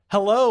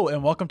Hello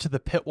and welcome to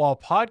the Pit Wall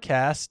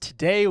Podcast.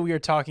 Today we are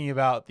talking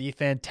about the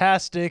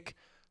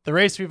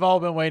race we've all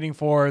been waiting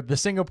for, the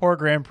Singapore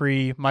Grand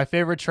Prix, my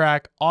favorite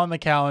track on the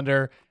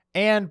calendar,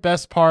 and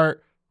best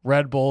part,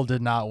 Red Bull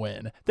did not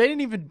win. They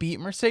didn't even beat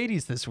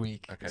Mercedes this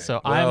week. Okay.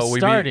 So well, I'm we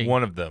starting. beat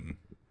one of them.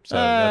 So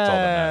that's all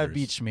that matters.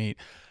 Beach meat.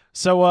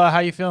 So how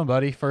you feeling,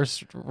 buddy?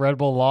 First Red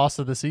Bull loss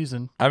of the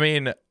season. I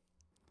mean,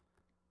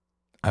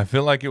 I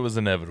feel like it was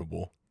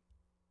inevitable.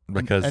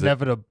 Because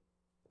Inevitable?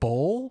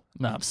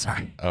 No, I'm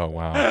sorry. Oh,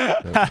 wow.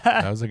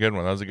 That was a good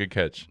one. That was a good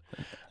catch.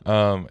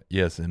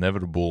 Yes,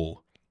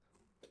 inevitable.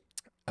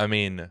 I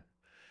mean,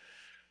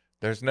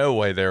 there's no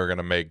way they were going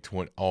to make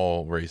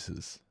all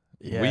races.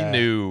 Yeah.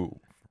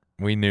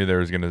 We knew there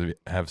was going to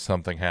have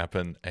something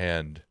happen,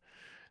 and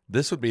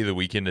this would be the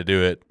weekend to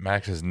do it.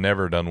 Max has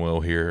never done well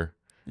here.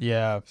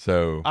 Yeah.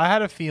 So I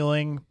had a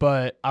feeling,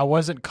 but I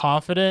wasn't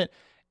confident.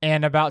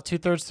 And about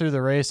 2/3 through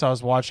the race, I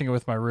was watching it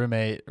with my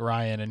roommate,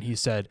 Ryan, and he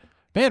said,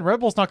 man, Red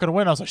Bull's not going to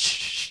win. I was like,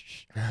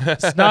 shh.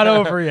 It's not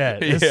over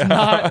yet. It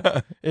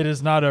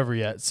is not over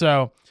yet.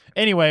 So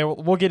anyway,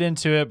 we'll get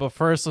into it. But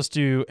first, let's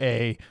do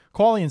a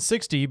quali in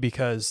 60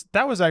 because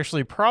that was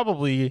actually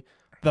probably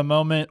the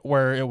moment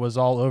where it was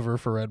all over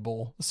for Red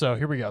Bull. So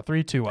here we go.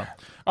 3, 2, 1.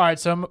 All right.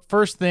 So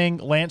first thing,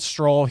 Lance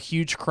Stroll,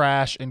 huge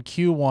crash in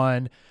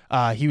Q1.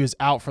 He was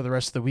out for the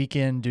rest of the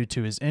weekend due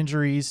to his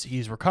injuries.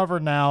 He's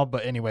recovered now.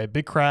 But anyway,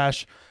 big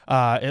crash.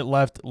 It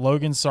left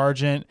Logan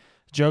Sargent,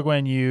 Zhou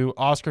Guanyu,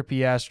 Oscar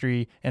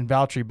Piastri, and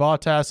Valtteri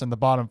Bottas in the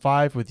bottom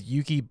 5, with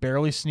Yuki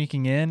barely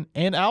sneaking in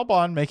and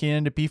Albon making it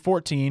into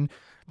P14.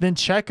 Then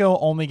Checo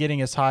only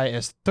getting as high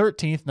as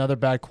 13th, another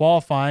bad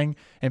qualifying,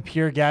 and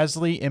Pierre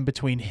Gasly in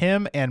between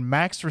him and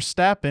Max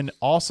Verstappen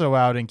also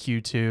out in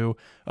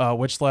Q2,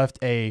 which left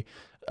a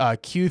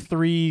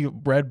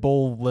Q3 Red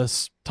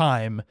Bull-less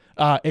time,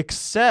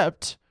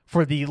 except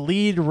for the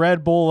lead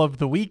Red Bull of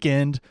the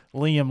weekend,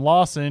 Liam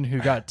Lawson, who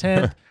got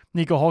 10th,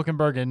 Nico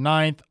Hulkenberg in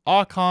 9th,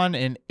 Ocon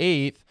in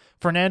 8th,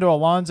 Fernando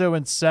Alonso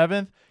in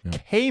 7th,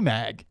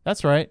 K-Mag,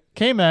 that's right,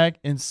 K-Mag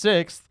in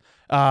 6th,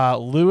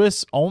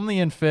 Lewis only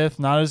in 5th,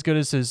 not as good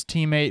as his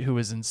teammate who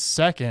was in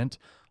 2nd,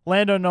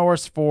 Lando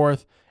Norris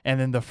 4th, and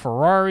then the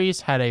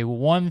Ferraris had a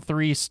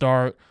 1-3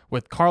 start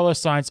with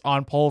Carlos Sainz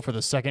on pole for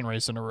the second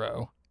race in a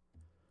row.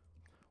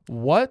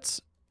 What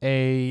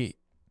a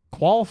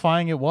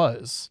qualifying it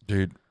was.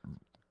 Dude,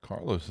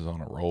 Carlos is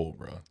on a roll,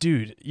 bro.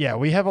 Dude, yeah,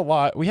 we have a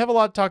lot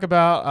to talk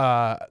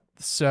about.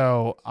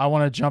 So I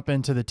want to jump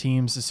into the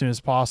teams as soon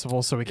as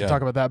possible so we can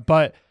talk about that.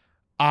 But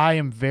I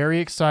am very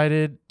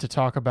excited to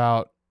talk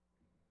about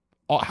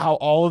how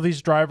all of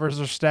these drivers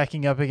are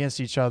stacking up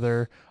against each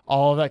other,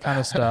 all of that kind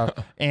of stuff.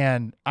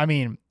 And I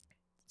mean,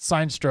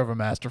 Sainz drove a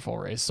masterful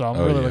race, so I'm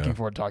really looking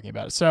forward to talking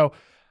about it. So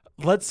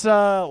let's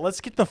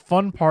get the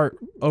fun part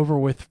over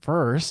with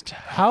first.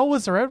 How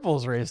was the Red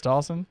Bulls race,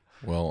 Dawson?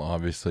 Well,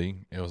 obviously,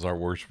 it was our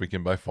worst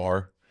weekend by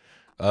far.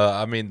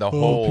 I mean, the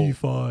whole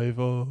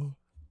P5.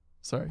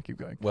 Sorry, keep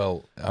going.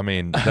 Well, I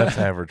mean, that's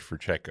average for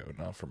Checo,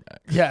 not for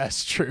Max. Yeah,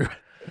 it's true.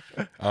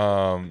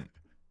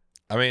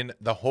 I mean,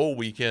 the whole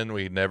weekend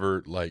we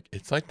never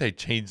it's like they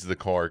changed the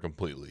car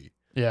completely.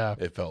 Yeah,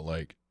 it felt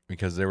like,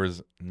 because there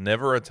was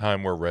never a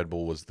time where Red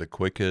Bull was the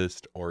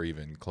quickest or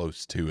even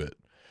close to it.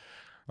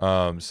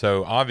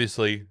 So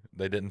obviously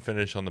they didn't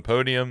finish on the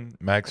podium.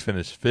 Max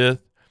finished 5th.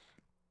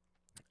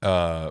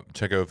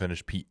 Checo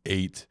finished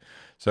P8.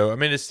 So, I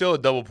mean, it's still a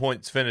double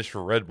points finish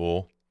for Red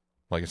Bull.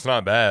 Like, it's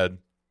not bad.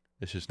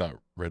 It's just not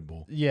Red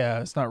Bull. Yeah,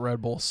 it's not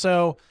Red Bull.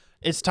 So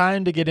it's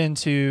time to get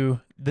into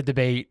the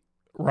debate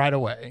right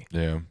away.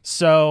 Yeah.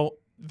 So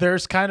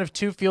there's kind of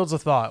two fields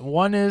of thought.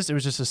 One is it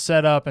was just a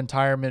setup and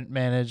tire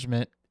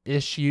management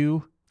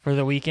issue for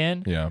the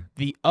weekend. Yeah.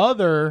 The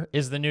other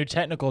is the new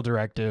technical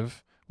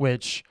directive,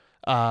 which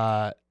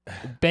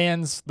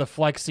bans the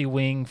flexi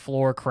wing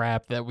floor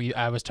crap that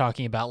I was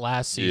talking about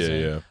last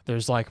season. Yeah.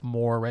 There's like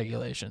more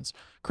regulations.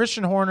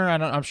 Christian Horner,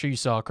 I'm sure you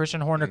saw.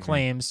 Christian Horner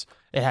claims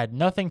it had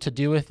nothing to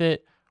do with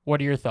it. What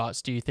are your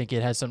thoughts? Do you think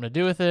it has something to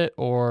do with it,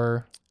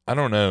 or? I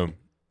don't know.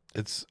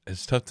 It's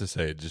tough to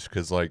say, just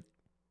because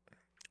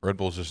Red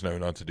Bulls just know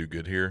not to do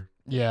good here.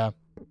 Yeah.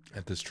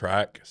 At this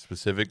track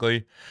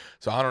specifically,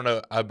 so I don't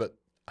know. But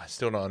I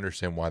still don't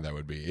understand why that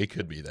would be. It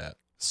could be that.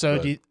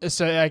 So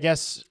I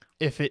guess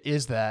if it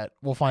is that,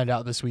 we'll find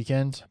out this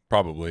weekend.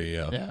 Probably,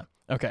 yeah. Yeah.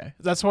 Okay.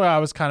 That's what I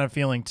was kind of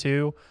feeling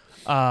too.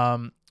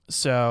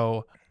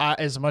 So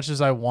as much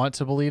as I want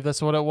to believe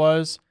that's what it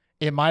was,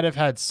 it might have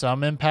had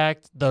some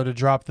impact, though, to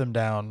drop them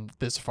down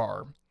this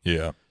far.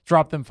 Yeah.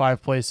 Drop them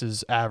 5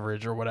 places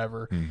average or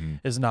whatever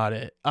is not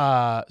it.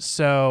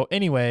 So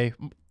anyway,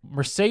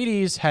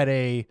 Mercedes had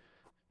a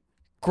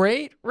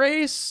great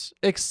race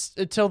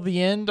until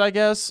the end, I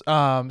guess.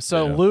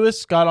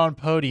 Lewis got on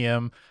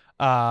podium,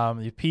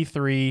 the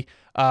P3.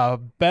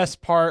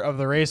 Best part of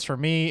the race for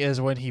me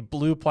is when he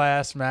blew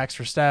past Max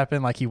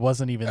Verstappen like he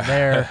wasn't even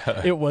there.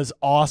 It was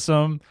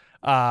awesome.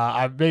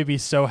 I made me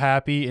so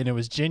happy, and it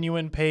was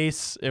genuine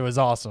pace. It was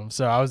awesome.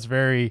 So I was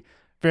very,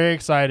 very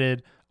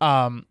excited.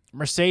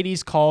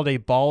 Mercedes called a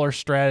baller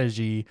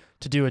strategy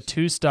to do a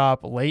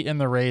 2-stop late in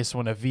the race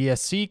when a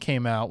VSC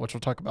came out, which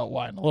we'll talk about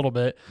why in a little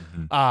bit.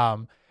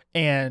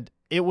 And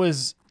it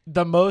was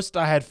the most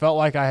I had felt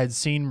like I had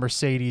seen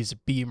Mercedes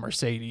be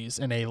Mercedes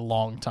in a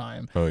long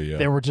time. Oh yeah.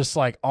 They were just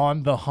like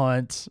on the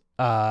hunt,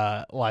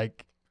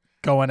 like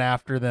going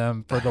after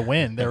them for the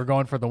win. They were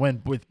going for the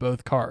win with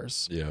both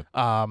cars. Yeah.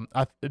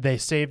 They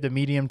saved a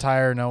medium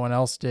tire. No one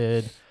else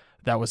did.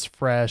 That was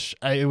fresh.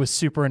 It was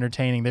super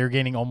entertaining. They were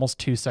gaining almost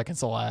 2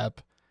 seconds a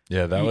lap.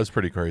 Yeah, that was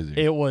pretty crazy.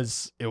 It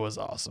was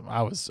awesome.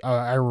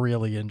 I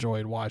really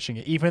enjoyed watching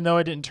it, even though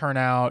it didn't turn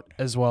out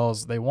as well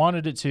as they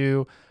wanted it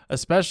to,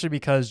 especially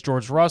because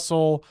George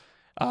Russell,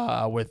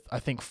 with I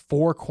think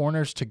 4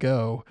 corners to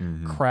go,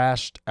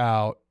 crashed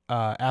out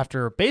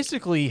after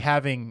basically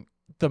having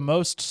the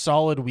most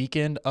solid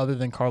weekend other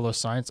than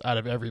Carlos Sainz out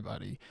of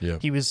everybody. Yeah.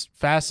 He was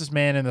fastest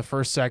man in the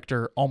first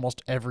sector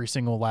almost every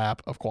single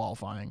lap of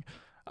qualifying.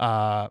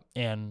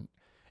 And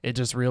it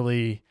just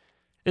really,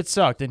 it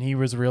sucked. And he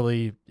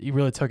really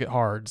took it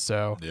hard.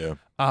 So,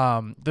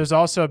 there's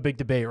also a big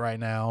debate right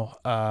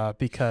now,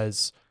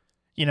 because,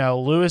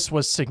 Lewis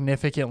was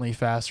significantly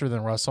faster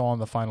than Russell on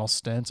the final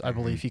stint. I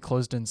believe he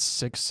closed in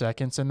 6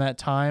 seconds in that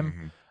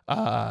time.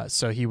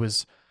 So he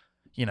was,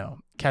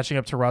 catching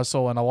up to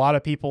Russell. And a lot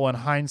of people in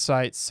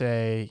hindsight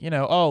say,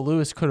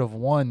 Lewis could have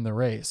won the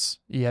race.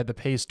 He had the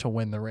pace to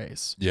win the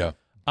race. Yeah.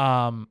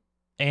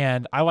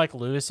 And I like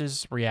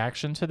Lewis's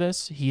reaction to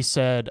this. He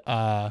said,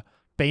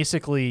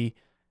 basically,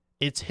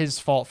 it's his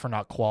fault for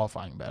not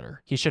qualifying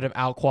better. He should have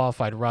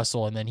out-qualified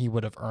Russell, and then he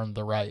would have earned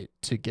the right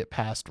to get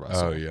past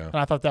Russell. Oh yeah. And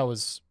I thought that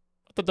was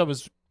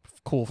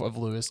cool of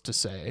Lewis to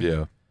say.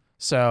 Yeah.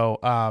 So,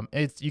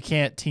 you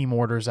can't team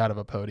orders out of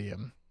a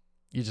podium.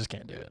 You just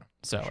can't do it.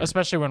 So,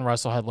 especially when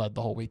Russell had led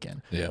the whole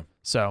weekend. Yeah.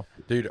 So,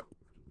 dude,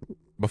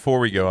 before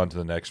we go on to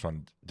the next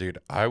one, dude,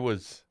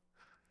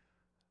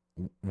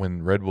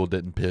 when Red Bull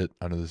didn't pit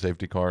under the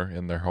safety car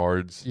in their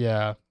hards,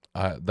 yeah.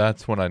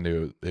 That's when I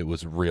knew it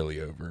was really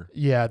over.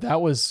 Yeah,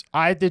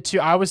 I did too.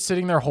 I was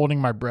sitting there holding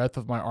my breath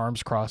with my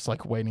arms crossed,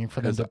 like waiting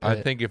for them to pit.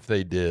 I think if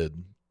they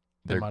did,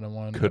 they might have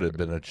won. Could have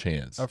been a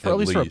chance. At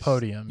least for a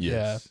podium.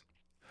 Yes.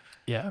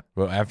 Yeah.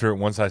 But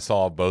once I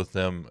saw both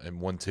them in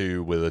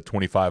 1-2 with a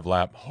 25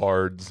 lap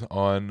hards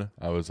on,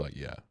 I was like,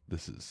 yeah,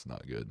 this is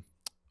not good.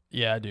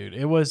 Yeah, dude.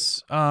 It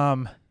was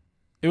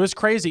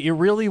crazy. It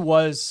really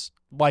was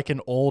like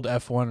an old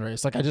F1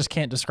 race. Like, I just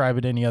can't describe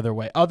it any other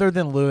way other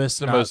than Lewis.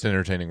 The most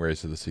entertaining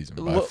race of the season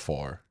by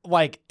far.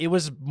 Like, it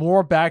was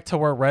more back to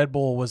where Red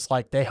Bull was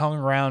like, they hung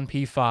around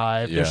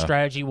P5. Yeah. Their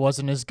strategy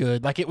wasn't as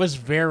good. Like, it was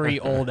very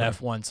old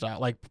F1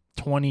 style, like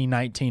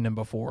 2019 and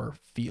before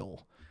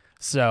feel.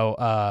 So,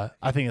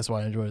 I think that's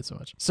why I enjoyed it so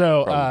much.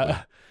 So,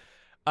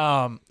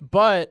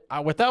 but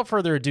without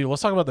further ado,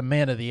 let's talk about the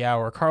man of the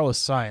hour, Carlos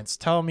Sainz.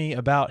 Tell me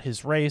about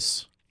his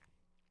race.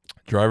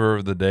 Driver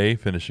of the day,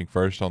 finishing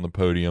first on the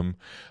podium.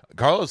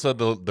 Carlos led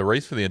the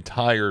race for the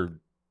entire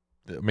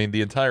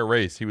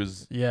race. He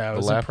was it the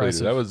was lap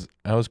impressive. leader.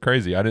 That was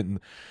crazy. I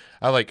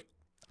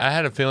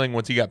had a feeling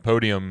once he got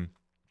podium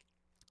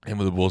and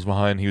with the Bulls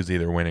behind, he was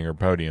either winning or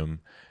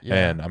podium.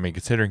 Yeah. And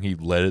considering he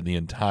led it the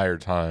entire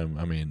time,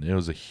 it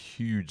was a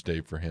huge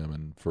day for him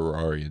and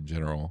Ferrari in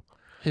general.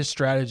 His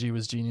strategy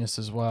was genius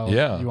as well.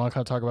 Yeah. You want to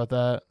kind of talk about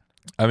that?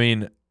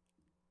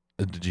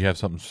 Did you have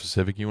something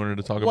specific you wanted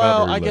to talk about?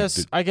 Well,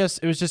 I guess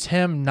it was just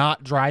him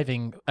not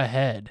driving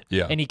ahead.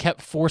 Yeah. And he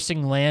kept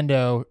forcing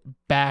Lando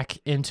back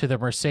into the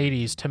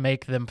Mercedes to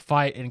make them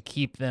fight and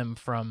keep them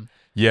from.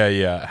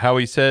 Yeah. How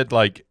he said,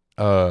 like,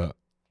 what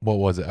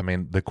was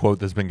it? The quote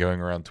that's been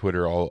going around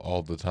Twitter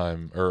all the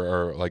time,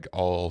 or like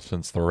all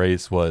since the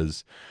race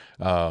was,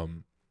 what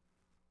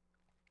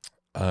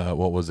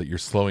was it? You're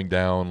slowing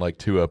down like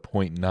to a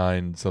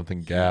 0.9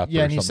 something gap.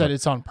 Yeah, and he said like,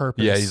 it's on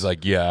purpose. Yeah, he's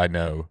like, yeah, I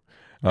know.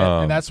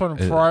 And that's when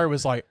Ferrari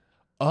was like,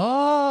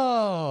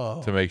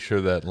 oh. To make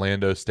sure that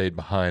Lando stayed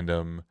behind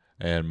him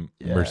and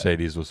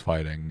Mercedes was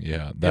fighting.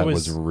 Yeah, that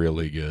was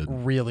really good.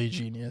 Really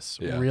genius.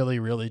 Yeah. Really,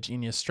 really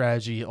genius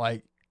strategy.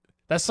 Like,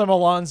 that's some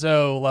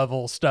Alonso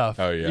level stuff.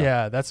 Oh, yeah.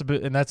 Yeah, that's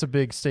a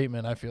big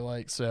statement, I feel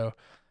like. So,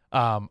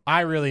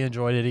 I really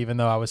enjoyed it, even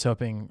though I was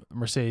hoping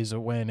Mercedes would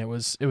win. It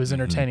was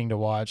entertaining to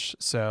watch.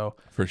 So,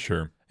 for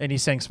sure. And he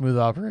sang "Smooth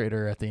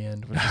Operator" at the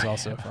end, which is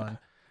also fun.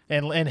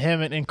 And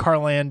him and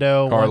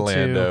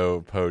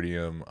Carlando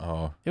podium.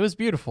 Oh, it was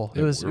beautiful.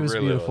 It was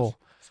really beautiful.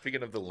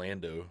 Speaking of the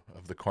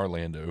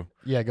Carlando.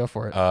 Yeah, go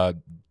for it.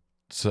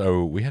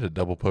 So we had a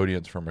double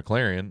points for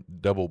McLaren.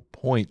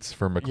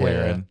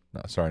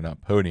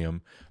 Not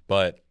podium,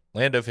 but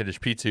Lando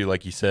finished P2,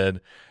 like you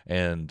said,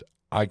 and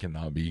I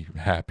cannot be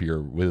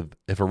happier with.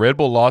 If a Red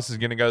Bull loss is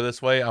going to go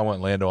this way, I want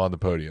Lando on the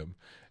podium.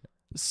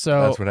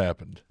 So that's what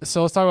happened.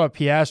 So let's talk about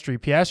Piastri.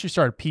 Piastri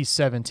started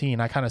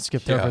P17. I kind of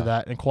skipped over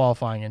that in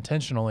qualifying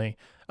intentionally,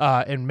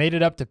 and made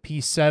it up to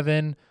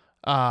P7.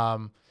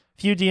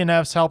 Few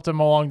DNFs helped him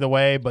along the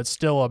way, but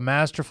still a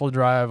masterful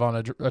drive on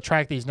a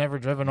track that he's never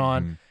driven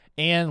on.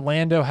 And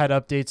Lando had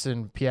updates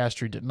and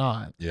Piastri did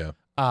not. Yeah.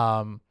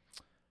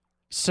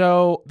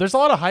 So there's a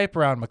lot of hype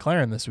around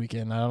McLaren this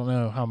weekend. I don't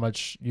know how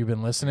much you've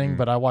been listening,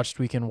 but I watched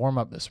weekend warm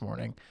up this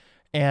morning,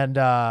 and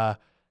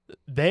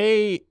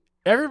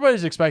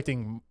everybody's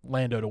expecting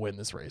Lando to win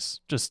this race.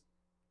 Just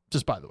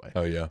by the way.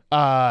 Oh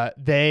yeah.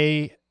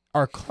 They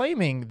are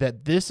claiming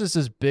that this is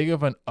as big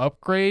of an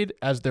upgrade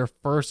as their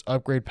first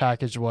upgrade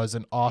package was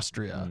in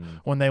Austria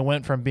when they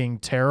went from being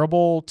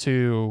terrible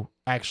to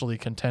actually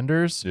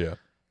contenders. Yeah.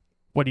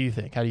 What do you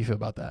think? How do you feel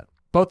about that?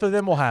 Both of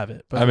them will have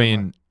it. I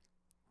mean,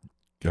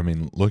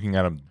 looking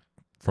at them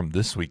from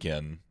this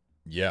weekend,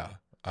 yeah,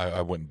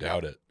 I wouldn't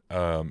doubt it.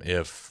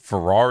 If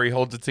Ferrari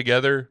holds it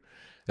together,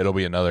 it'll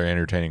be another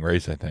entertaining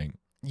race, I think.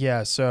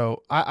 Yeah,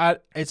 so I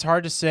it's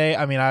hard to say.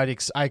 I mean, I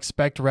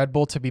expect Red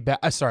Bull to be back.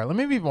 Sorry, let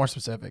me be more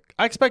specific.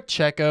 I expect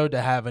Checo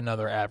to have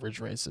another average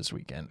race this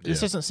weekend.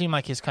 This doesn't seem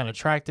like his kind of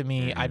track to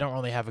me. I don't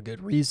really have a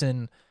good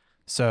reason,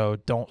 so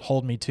don't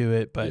hold me to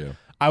it. But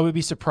I would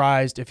be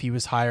surprised if he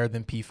was higher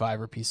than P5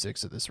 or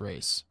P6 at this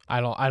race.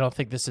 I don't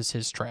think this is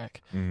his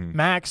track.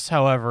 Max,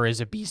 however, is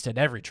a beast at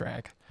every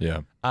track.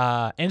 Yeah.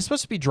 And it's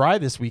supposed to be dry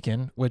this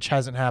weekend, which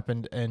hasn't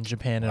happened in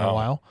Japan in a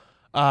while.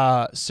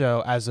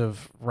 So as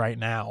of right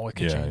now, it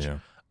could change.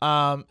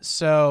 Yeah.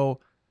 So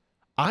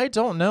I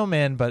don't know,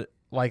 man, but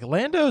like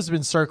Lando's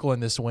been circling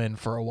this win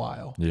for a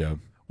while. Yeah.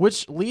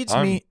 Which leads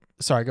me.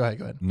 Sorry, go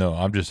ahead. No,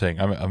 I'm just saying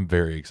I'm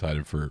very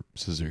excited for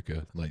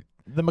Suzuka. Like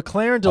the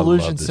McLaren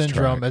delusion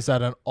syndrome is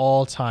at an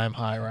all-time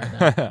high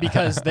right now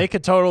because they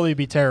could totally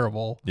be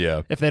terrible.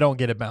 Yeah. If they don't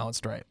get it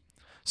balanced right.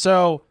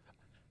 So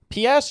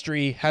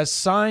Piastri has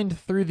signed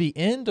through the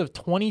end of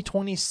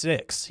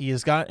 2026. He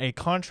has got a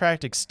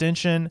contract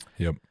extension.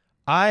 Yep.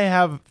 I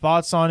have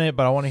thoughts on it,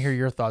 but I want to hear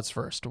your thoughts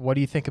first. What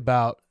do you think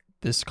about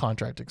this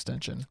contract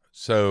extension?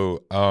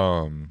 So,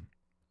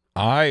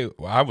 I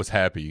was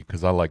happy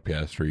because I like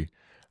Piastri.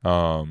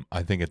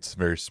 I think it's a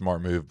very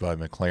smart move by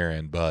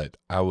McLaren, but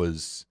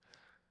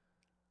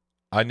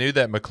I knew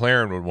that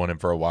McLaren would want him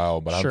for a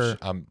while, but Sure.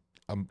 I'm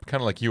kind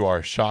of like you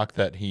are, shocked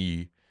that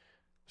he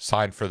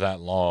signed for that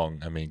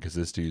long. I mean, because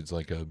this dude's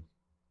like a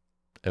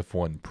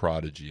F1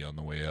 prodigy on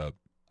the way up.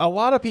 A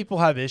lot of people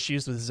have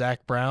issues with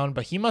Zach Brown,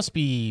 but he must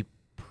be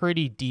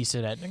pretty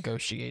decent at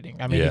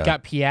negotiating. I mean, he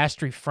got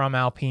Piastri from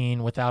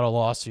Alpine without a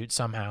lawsuit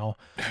somehow.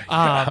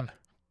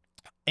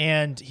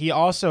 And he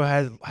also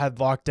had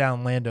locked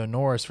down Lando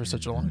Norris for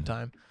such a long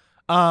time.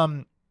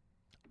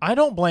 I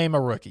don't blame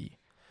a rookie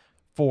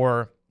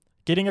for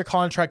getting a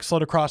contract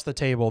slid across the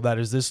table that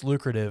is this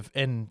lucrative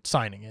and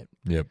signing it.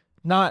 Yep.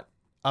 Not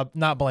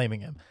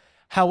blaming him.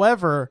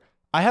 However,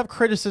 I have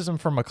criticism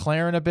for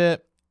McLaren a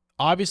bit.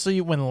 Obviously,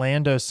 when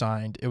Lando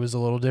signed, it was a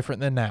little different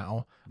than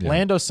now. Yeah.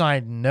 Lando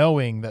signed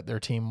knowing that their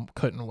team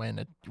couldn't win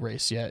a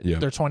race yet.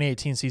 Yep. Their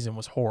 2018 season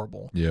was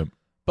horrible. Yep.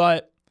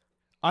 But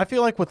I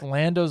feel like with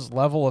Lando's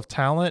level of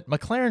talent,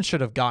 McLaren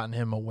should have gotten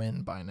him a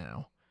win by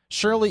now.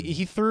 Surely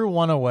he threw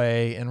one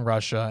away in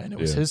Russia, and it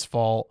was his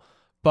fault.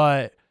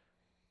 But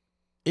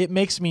it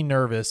makes me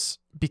nervous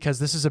because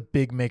this is a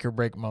big make or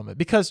break moment.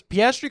 Because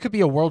Piastri could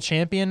be a world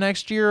champion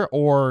next year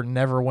or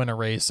never win a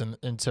race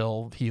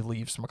until he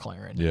leaves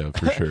McLaren. Yeah,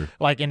 for sure.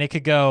 And it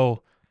could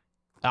go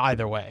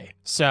either way.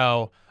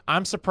 So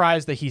I'm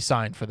surprised that he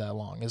signed for that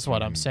long, is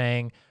what I'm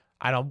saying.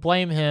 I don't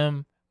blame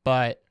him,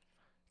 but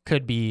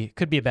could be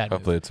a bad move.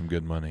 Hopefully it's some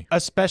good money.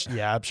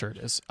 Especially, I'm sure it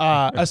is.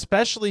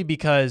 Especially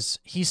because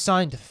he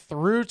signed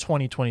through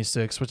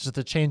 2026, which is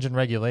the change in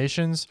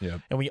regulations.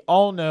 Yep. And we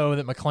all know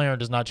that McLaren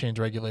does not change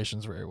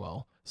regulations very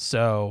well.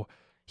 So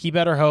he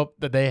better hope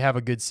that they have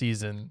a good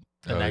season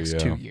the next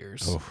 2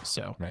 years. Oof,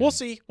 so man. we'll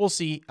see. We'll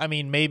see. I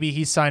mean, maybe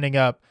he's signing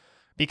up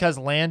because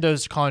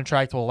Lando's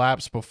contract will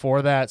lapse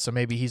before that. So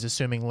maybe he's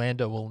assuming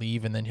Lando will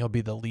leave and then he'll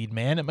be the lead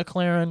man at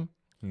McLaren.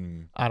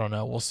 I don't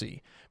know. We'll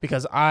see.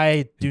 Because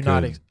I do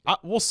not.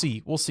 We'll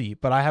see. We'll see.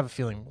 But I have a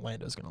feeling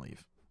Lando's going to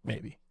leave.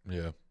 Maybe.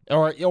 Yeah.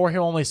 Or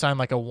he'll only sign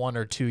like a 1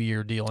 or 2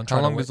 year deal. And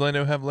How long does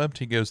Lando have left?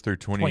 He goes through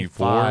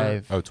 24.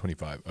 25. Oh,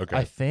 25. Okay.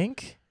 I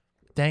think.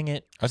 Dang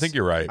it. I think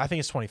you're right. I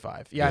think it's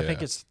 25. Yeah, I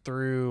think it's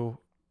through.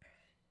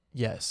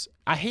 Yes.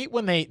 I hate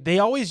when they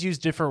always use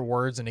different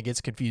words and it gets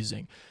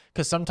confusing.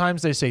 Because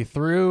sometimes they say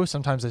through,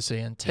 sometimes they say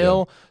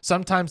until,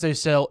 sometimes they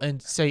say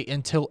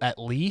until at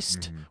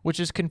least, which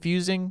is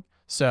confusing.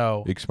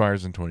 So it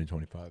expires in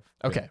 2025.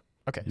 Okay.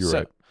 Okay. You're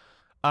right.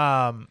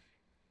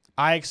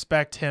 I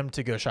expect him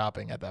to go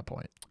shopping at that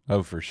point.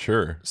 Oh, for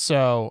sure.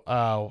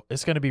 So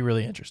it's going to be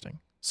really interesting.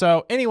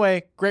 So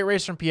anyway, great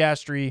race from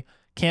Piastri.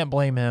 Can't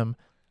blame him.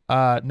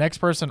 Next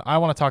person I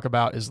want to talk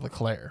about is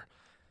Leclerc.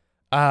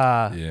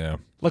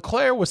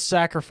 Leclerc was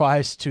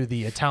sacrificed to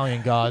the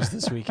Italian gods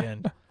this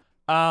weekend.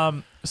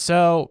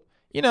 So,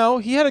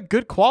 he had a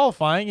good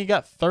qualifying. He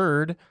got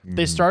third.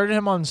 They started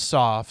him on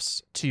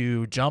softs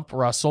to jump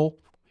Russell.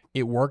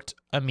 It worked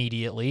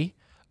immediately.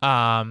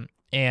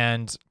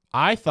 And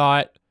I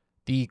thought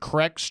the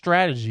correct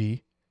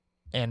strategy,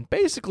 and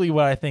basically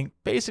what I think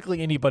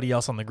anybody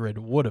else on the grid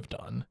would have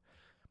done,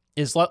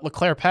 is let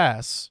Leclerc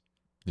pass.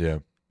 Yeah.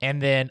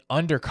 And then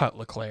undercut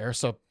Leclerc.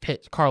 So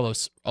pit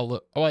Carlos.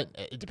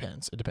 It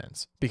depends. It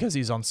depends because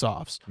he's on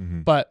softs.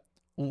 But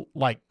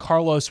like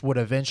Carlos would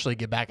eventually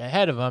get back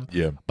ahead of him,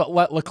 Yeah. but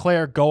let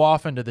Leclerc go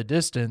off into the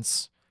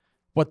distance.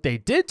 What they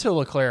did to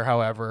Leclerc,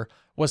 however,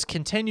 was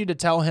continue to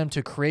tell him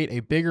to create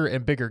a bigger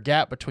and bigger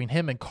gap between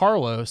him and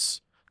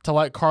Carlos to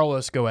let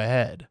Carlos go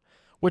ahead,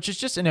 which is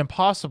just an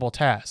impossible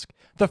task.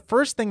 The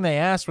first thing they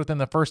asked within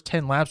the first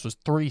 10 laps was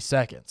 3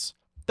 seconds.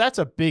 That's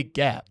a big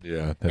gap.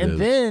 Yeah, that And is.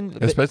 then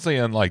Especially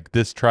on like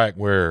this track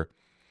where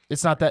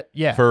it's not that,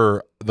 yeah.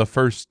 for the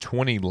first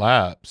 20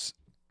 laps,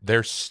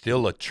 there's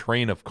still a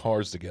train of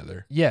cars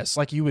together. Yes,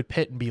 like you would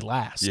pit and be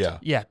last. Yeah.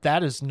 Yeah,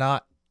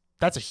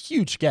 that's a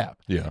huge gap.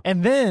 Yeah.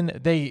 And then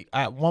they,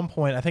 at one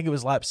point, I think it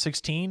was lap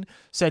 16,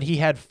 said he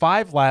had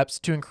 5 laps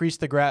to increase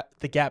the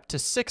gap to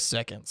 6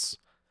 seconds.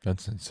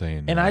 That's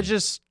insane. And man.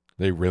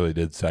 They really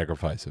did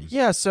sacrifice him.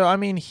 Yeah, so I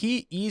mean,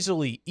 he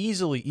easily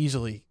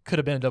could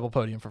have been a double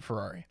podium for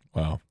Ferrari.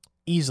 Wow.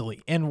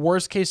 Easily. And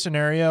worst case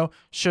scenario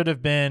should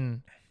have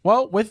been,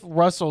 well, with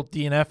Russell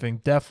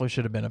DNFing, definitely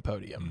should have been a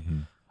podium. Mm-hmm.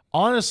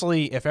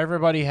 Honestly, if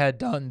everybody had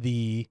done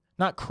the,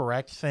 not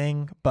correct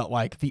thing, but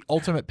like the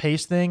ultimate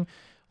pace thing,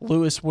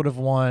 Lewis would have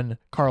won,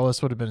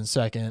 Carlos would have been in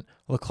second,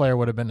 Leclerc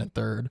would have been in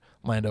third,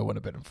 Lando would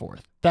have been in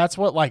fourth. That's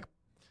what, like,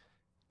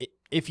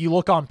 if you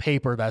look on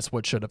paper, that's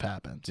what should have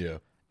happened. Yeah.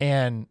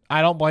 And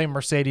I don't blame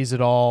Mercedes at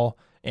all,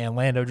 and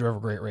Lando drove a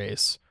great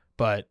race,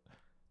 but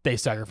they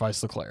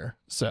sacrificed Leclerc.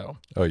 So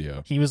Oh,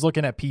 yeah. he was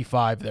looking at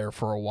P5 there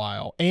for a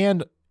while.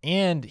 And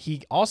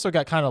he also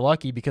got kind of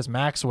lucky because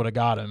Max would have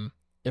got him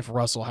if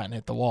Russell hadn't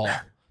hit the wall.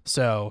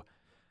 So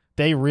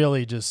they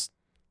really just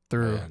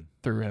threw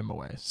him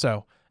away.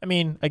 So, I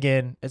mean,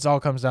 again, it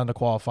all comes down to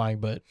qualifying,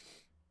 but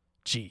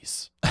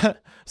geez.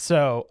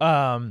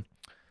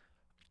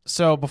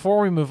 So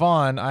before we move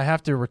on, I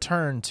have to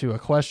return to a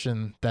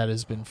question that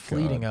has been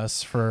fleeting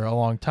us for a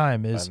long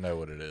time. I know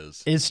what it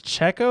is. Is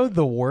Checo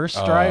the worst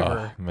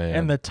driver man.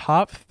 in the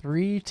top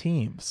 3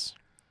 teams?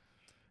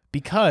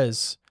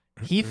 Because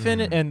he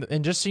finished,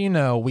 and just so you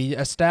know, we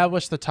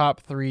established the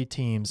top 3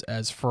 teams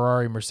as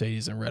Ferrari,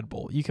 Mercedes, and Red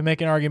Bull. You can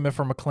make an argument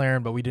for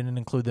McLaren, but we didn't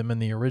include them in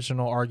the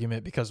original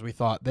argument because we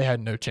thought they had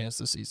no chance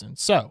this season.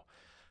 So,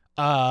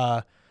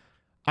 I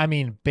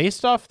mean,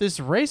 based off this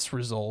race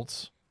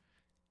result,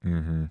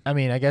 Mm-hmm. I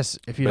mean, I guess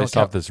if you Based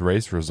don't off this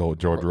race result,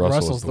 George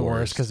Russell's the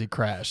worst because he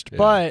crashed. Yeah.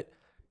 But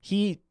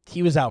he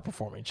was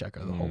outperforming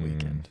Checo the whole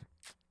weekend.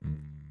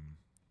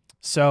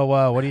 So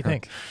what do you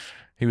think?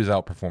 He was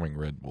outperforming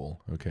Red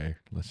Bull. Okay,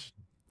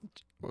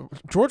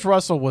 George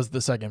Russell was the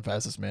second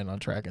fastest man on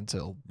track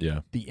until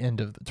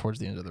towards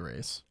the end of the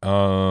race.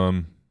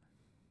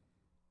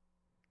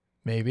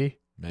 Maybe.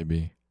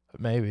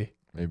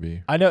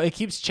 I know it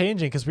keeps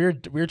changing because we were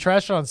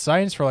trashing on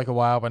Sainz for like a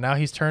while, but now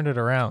he's turned it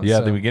around. Yeah,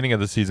 so. the beginning of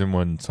the season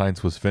when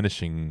Sainz was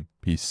finishing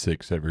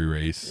P6 every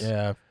race.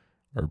 Yeah.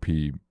 Or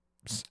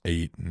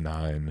P8,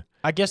 9.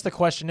 I guess the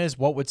question is,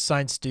 what would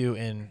Sainz do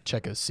in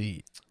Checo's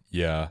seat?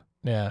 Yeah.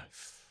 Yeah.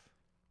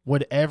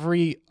 Would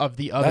every of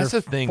the other That's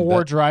the thing,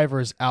 4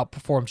 drivers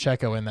outperform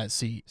Checo in that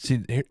seat?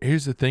 See,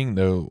 here's the thing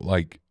though,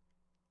 like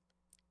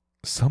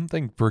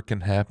something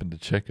freaking happened to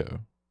Checo.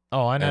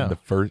 Oh, I know. In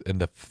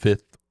the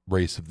 5th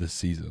race of this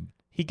season.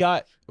 He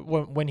got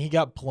when he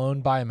got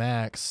blown by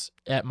Max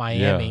at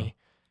Miami,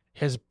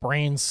 his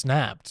brain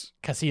snapped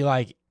because it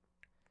looked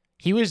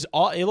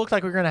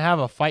like we were gonna have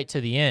a fight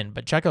to the end,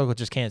 but Checo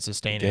just can't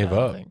sustain it. Gave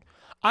up.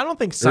 I don't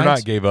think Or Sainz.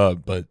 not gave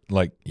up, but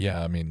like,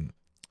 yeah, I mean,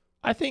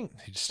 I think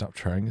he just stopped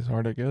trying as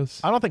hard, I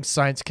guess. I don't think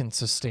Sainz can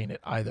sustain it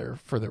either.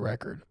 For the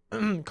record,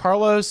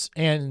 Carlos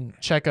and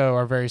Checo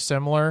are very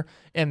similar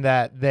in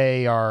that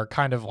they are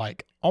kind of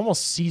like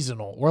almost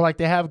seasonal, where like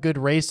they have good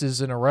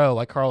races in a row,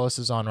 like Carlos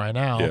is on right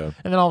now, and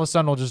then all of a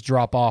sudden will just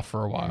drop off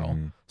for a while.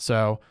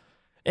 So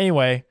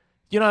anyway,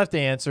 you don't have to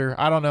answer.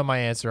 I don't know my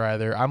answer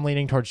either. I'm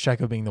leaning towards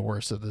Checo being the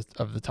worst of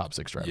the top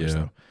 6 drivers,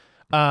 though.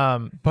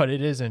 But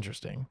it is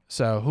interesting.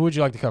 So who would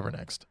you like to cover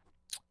next?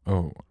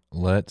 Oh,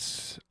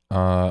 let's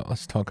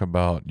talk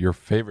about your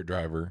favorite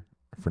driver,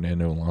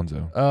 Fernando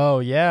Alonso. Oh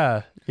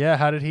yeah.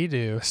 How did he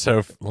do?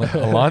 So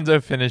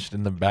Alonso finished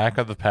in the back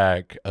of the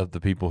pack of the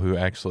people who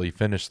actually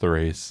finished the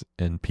race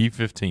in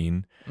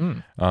P15.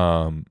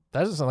 That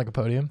doesn't sound like a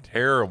podium.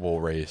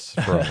 Terrible race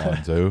for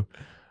Alonso.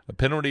 A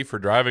penalty for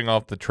driving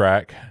off the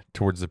track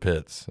towards the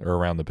pits, or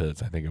around the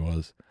pits, I think it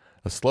was.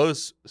 A slow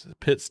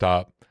pit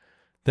stop.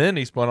 Then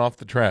he spun off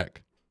the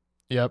track.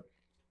 Yep.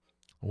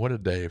 What a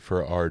day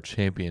for our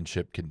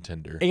championship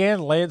contender.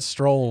 And Lance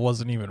Stroll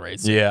wasn't even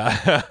racing.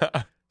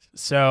 Yeah.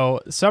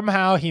 So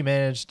somehow he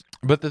managed.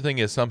 But the thing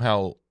is,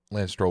 somehow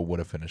Lance Stroll would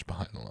have finished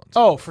behind Alonso.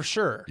 Oh, for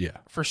sure. Yeah.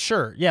 For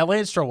sure. Yeah,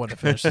 Lance Stroll wouldn't have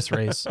finished this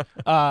race.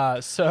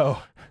 Yeah,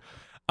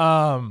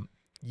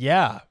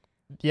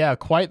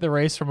 quite the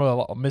race from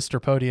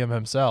Mr. Podium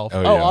himself.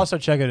 Oh, yeah. Also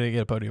Checo didn't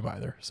get a podium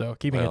either. So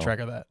keeping a track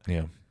of that.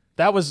 Yeah.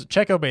 That was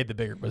Checo made the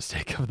bigger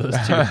mistake of those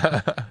two.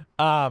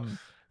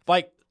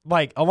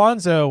 Like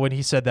Alonso, when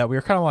he said that, we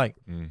were kind of like,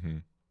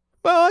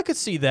 well, I could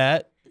see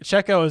that.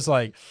 Checo is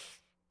like,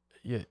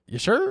 you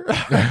sure?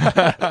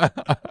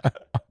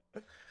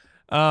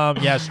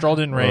 Stroll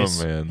didn't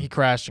race. Oh, man. He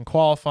crashed in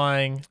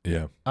qualifying.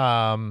 Yeah.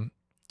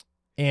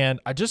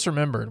 And I just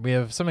remembered we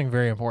have something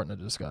very important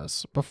to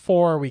discuss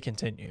before we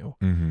continue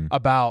Mm-hmm.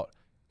 about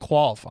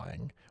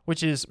qualifying,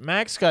 which is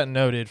Max got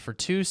noted for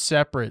 2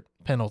 separate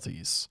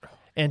penalties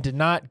and did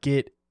not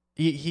get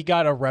he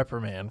got a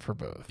reprimand for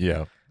both.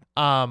 Yeah.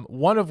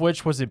 One of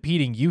which was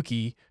impeding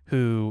Yuki,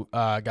 who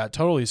got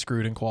totally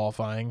screwed in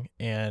qualifying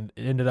and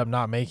ended up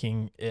not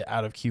making it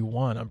out of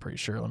Q1, I'm pretty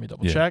sure. Let me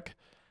double check.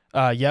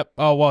 Yep.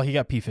 Oh, well, he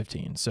got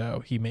P15,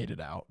 so he made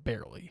it out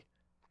barely.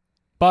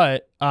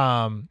 But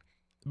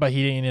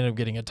he didn't end up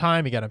getting a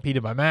time. He got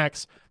impeded by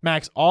Max.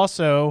 Max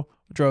also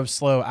drove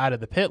slow out of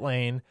the pit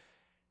lane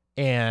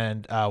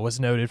and was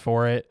noted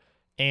for it,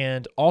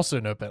 and also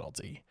no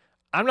penalty.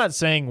 I'm not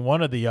saying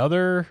one or the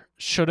other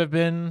should have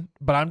been,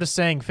 but I'm just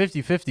saying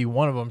 50-50,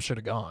 one of them should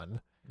have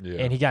gone. Yeah.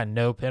 And he got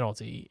no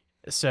penalty.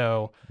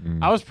 So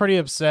I was pretty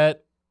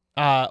upset.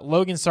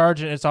 Logan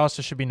Sargent, it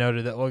also should be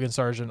noted that Logan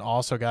Sargent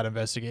also got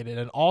investigated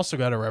and also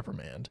got a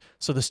reprimand.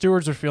 So the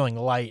stewards are feeling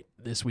light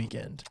this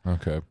weekend.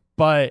 Okay.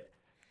 But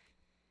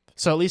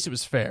so at least it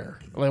was fair.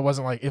 It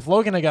wasn't like if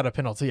Logan had got a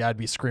penalty, I'd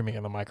be screaming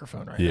in the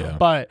microphone right now.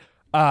 But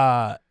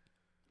I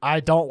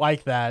don't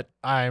like that.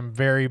 I'm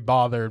very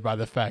bothered by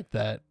the fact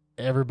that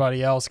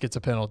everybody else gets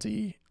a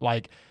penalty.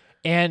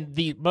 And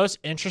the most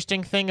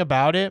interesting thing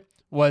about it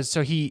was,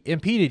 so he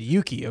impeded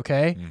Yuki,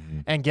 okay? Mm-hmm.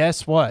 And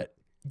guess what?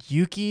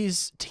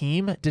 Yuki's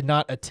team did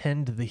not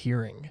attend the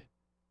hearing.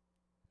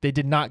 They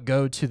did not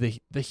go to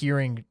the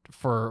hearing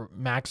for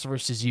Max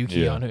versus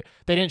Yuki.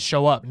 They didn't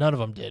show up. None of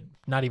them did.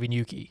 Not even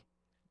Yuki.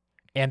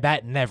 And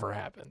that never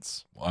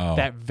happens. Wow.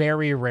 That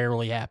very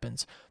rarely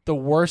happens. The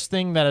worst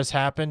thing that has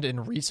happened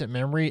in recent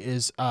memory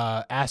is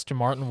Aston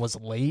Martin was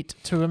late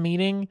to a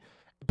meeting,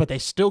 but they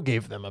still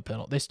gave them a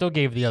penalty. They still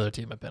gave the other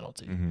team a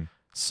penalty. Mm-hmm.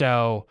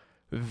 So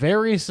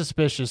very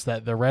suspicious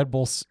that the Red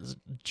Bull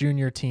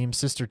junior team,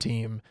 sister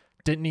team,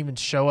 didn't even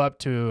show up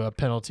to a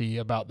penalty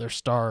about their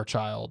star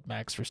child,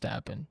 Max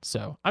Verstappen.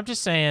 So I'm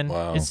just saying,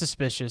 It's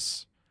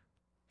suspicious.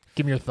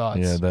 Give me your thoughts.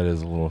 Yeah, that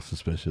is a little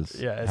suspicious.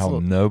 Yeah, how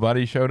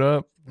nobody showed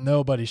up.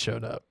 Nobody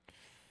showed up.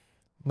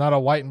 Not a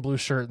white and blue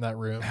shirt in that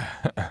room.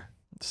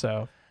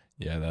 So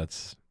yeah,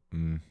 that's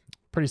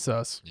pretty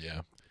sus.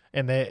 Yeah.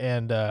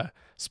 And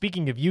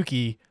speaking of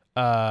Yuki,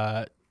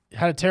 had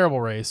a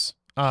terrible race.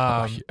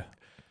 Checo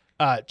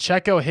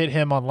hit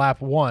him on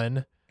lap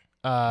 1.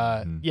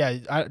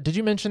 Did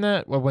you mention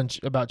that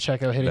about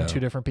Checo hitting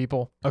 2 different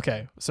people?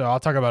 Okay, so I'll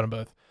talk about them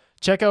both.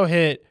 Checo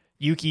hit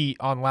Yuki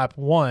on lap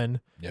 1.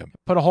 Yep.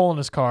 Put a hole in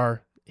his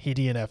car. He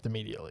DNF'd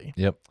immediately.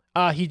 Yep.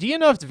 He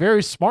DNF'd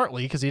very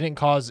smartly because he didn't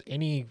cause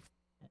any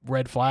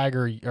red flag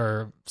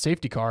or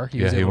safety car.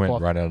 He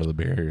went right out of the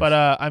barriers.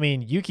 But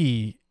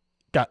Yuki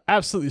got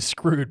absolutely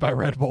screwed by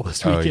Red Bull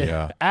this weekend. Oh,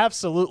 yeah.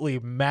 Absolutely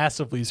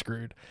massively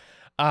screwed.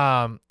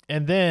 And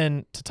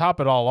then to top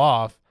it all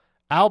off,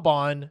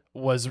 Albon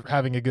was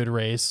having a good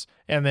race,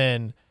 and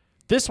then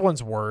this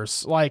one's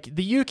worse. Like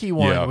the Yuki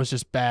one was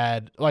just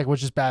bad. Was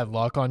just bad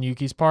luck on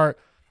Yuki's part.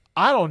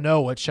 I don't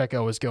know what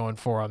Checo was going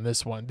for on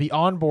this one. The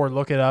onboard,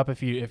 look it up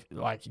if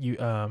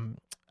Albon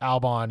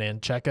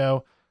and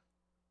Checo,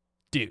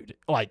 dude.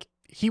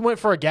 He went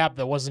for a gap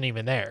that wasn't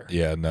even there.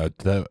 Yeah, no,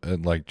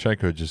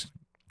 Checo just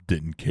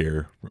didn't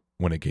care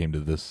when it came to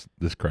this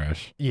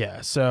crash. Yeah,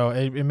 so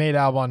it made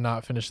Albon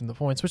not finish in the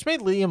points, which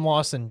made Liam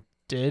Lawson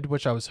did,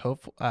 which I was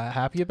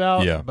happy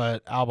about. Yeah.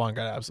 But Albon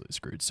got absolutely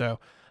screwed. So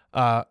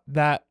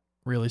that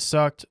really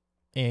sucked.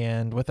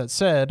 And with that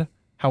said,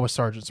 how was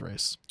Sargent's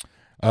race?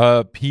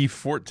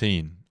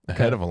 P14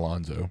 ahead of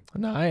Alonso.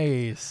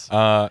 Nice.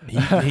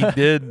 He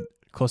did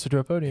closer to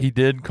a podium. He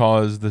did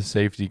cause the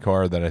safety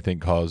car that I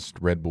think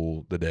caused Red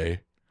Bull the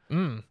day.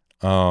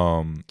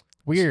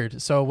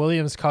 Weird. So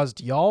Williams caused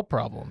y'all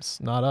problems,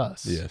 not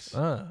us. Yes.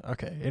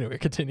 Okay. Anyway,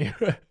 continue.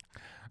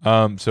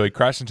 So he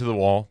crashed into the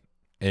wall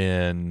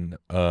in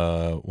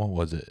what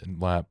was it? In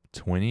lap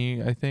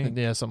 20, I think.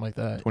 Yeah, something like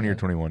that. 20 or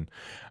 21.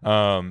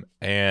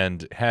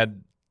 And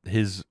had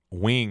his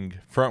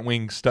front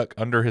wing stuck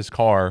under his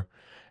car,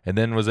 and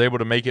then was able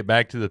to make it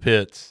back to the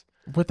pits.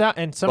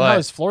 And somehow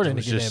his floor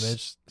didn't get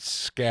damaged.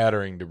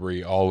 Scattering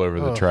debris all over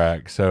the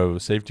track. So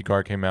safety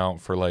car came out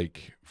for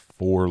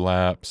 4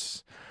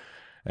 laps,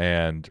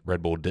 and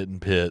Red Bull didn't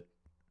pit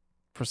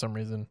for some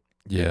reason.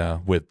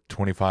 Yeah, with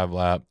 25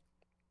 lap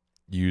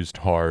used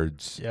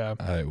hards. Yeah,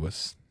 I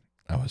was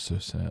so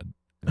sad.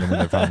 And then when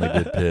they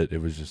finally did pit,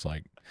 it was just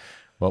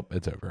well,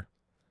 it's over.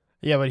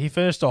 Yeah, but he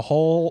finished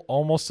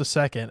almost a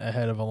second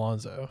ahead of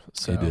Alonso.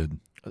 So. He did.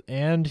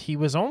 And he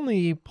was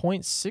only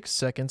 0.6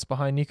 seconds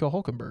behind Nico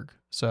Hülkenberg.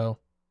 So,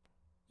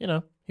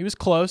 he was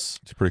close.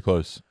 It's pretty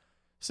close.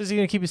 So is he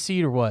going to keep his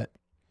seat or what?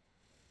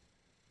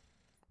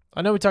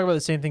 I know we talk about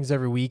the same things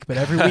every week, but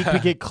every week we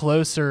get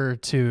closer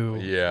to...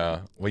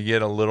 Yeah, we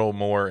get a little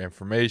more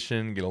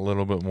information, get a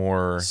little bit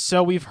more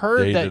so we've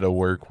heard data that to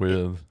work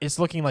with. It's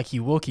looking like he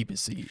will keep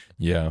his seat.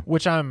 Yeah.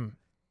 Which I'm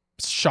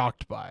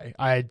shocked by.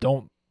 I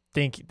don't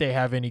think they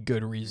have any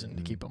good reason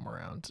to keep him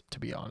around, to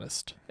be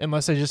honest.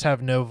 Unless they just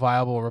have no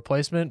viable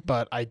replacement,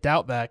 but I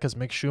doubt that because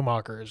Mick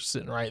Schumacher is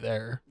sitting right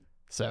there.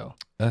 So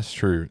that's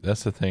true.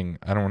 That's the thing.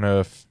 I don't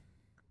know if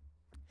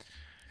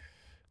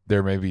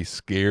they're maybe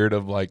scared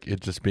of like it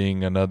just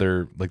being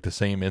another like the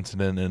same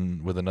incident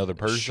and with another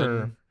person.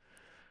 Sure.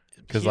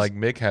 Because like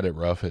Mick had it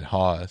rough at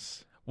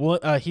Haas.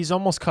 Well, he's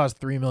almost caused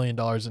 $3 million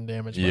in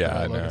damage. By the way,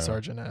 I Logan know.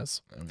 Sargent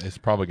has. It's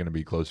probably going to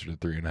be closer to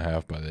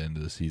 3.5 by the end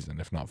of the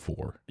season, if not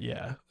 4.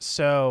 Yeah.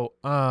 So,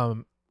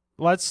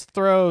 let's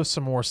throw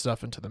some more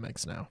stuff into the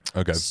mix now.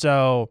 Okay.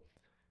 So,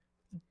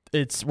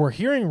 we're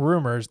hearing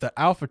rumors that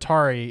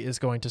AlphaTauri is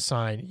going to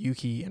sign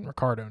Yuki and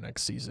Ricardo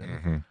next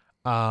season.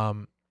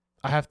 Mm-hmm.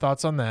 I have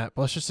thoughts on that,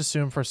 but let's just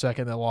assume for a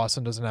second that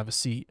Lawson doesn't have a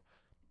seat.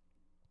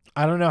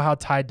 I don't know how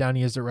tied down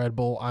he is at Red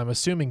Bull. I'm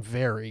assuming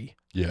very.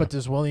 Yeah. But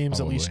does Williams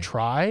probably. at least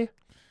try?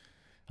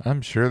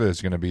 I'm sure there's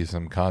going to be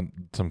some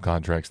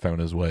contracts thrown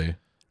his way.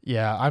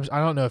 Yeah, I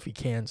don't know if he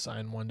can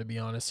sign one, to be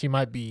honest. He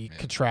might be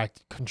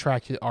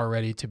contracted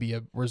already to be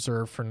a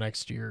reserve for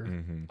next year.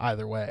 Mm-hmm.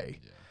 Either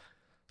way. Yeah.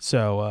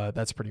 So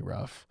that's pretty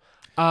rough.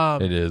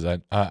 It is.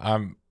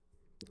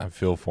 I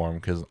feel for him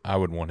because I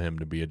would want him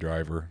to be a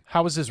driver.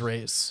 How was his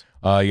race?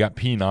 He got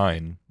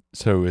P9,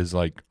 so is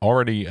like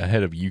already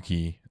ahead of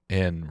Yuki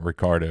and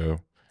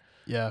Ricardo.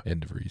 Yeah.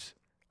 And DeVries.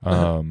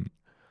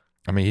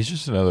 I mean, he's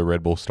just another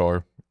Red Bull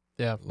star.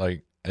 Yeah.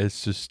 Like,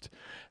 it's just,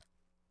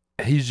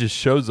 he just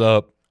shows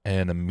up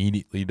and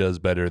immediately does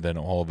better than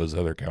all of his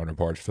other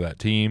counterparts for that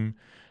team.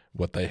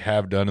 What they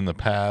have done in the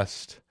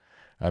past.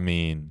 I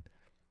mean,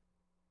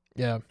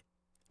 yeah.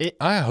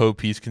 I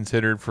hope he's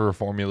considered for a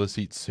Formula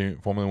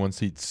One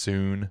seat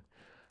soon.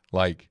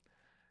 Like,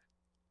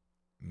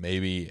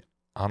 maybe,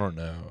 I don't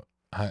know.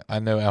 I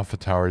know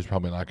AlphaTauri is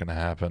probably not going to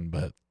happen,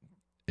 but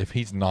if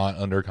he's not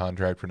under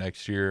contract for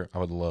next year, I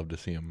would love to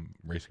see him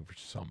racing for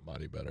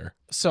somebody better.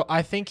 So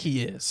I think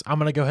he is. I'm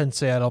going to go ahead and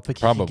say I don't think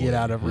he can get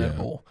out of Red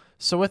Bull.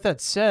 So with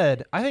that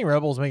said, I think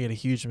Red Bull's making a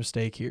huge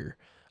mistake here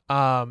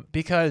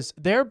because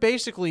they're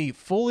basically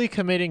fully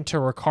committing to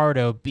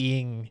Ricardo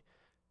being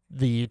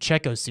the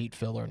Checo seat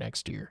filler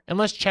next year.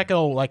 Unless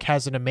Checo like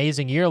has an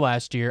amazing year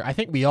last year, I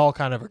think we all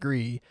kind of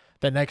agree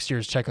that next year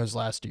is Checo's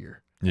last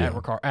year at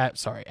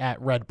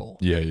Red Bull.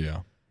 Yeah.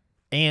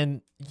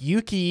 And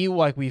Yuki,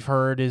 like we've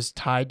heard, is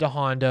tied to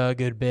Honda a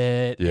good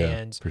bit. Yeah,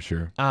 and, for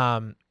sure.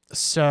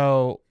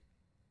 So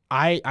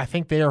I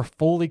think they are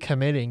fully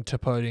committing to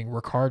putting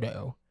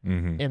Ricardo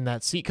in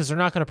that seat because they're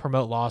not going to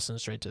promote Lawson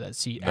straight to that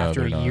seat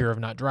after a year of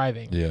not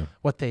driving. Yeah.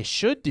 What they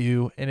should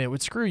do, and it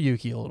would screw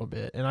Yuki a little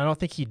bit, and I don't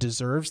think he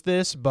deserves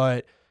this,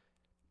 but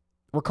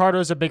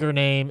Ricardo's a bigger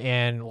name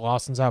and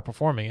Lawson's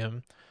outperforming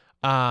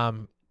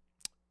him,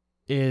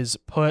 is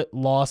put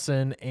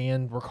Lawson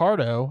and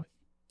Ricardo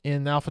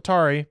in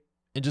AlphaTauri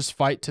and just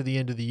fight to the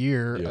end of the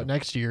year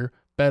next year.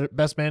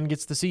 Best man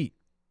gets the seat.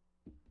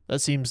 That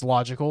seems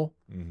logical,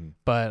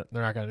 but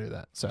they're not going to do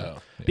that. So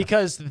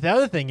because the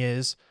other thing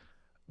is,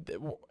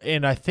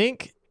 and I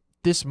think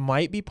this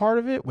might be part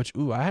of it, which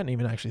I hadn't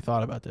even actually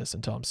thought about this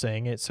until I'm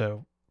saying it,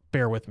 so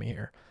bear with me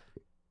here.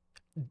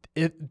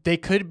 They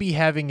could be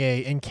having a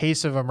in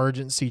case of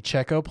emergency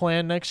Checo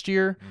plan next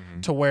year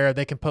to where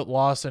they can put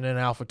Lawson in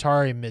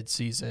AlphaTauri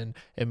mid-season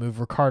and move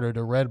Ricardo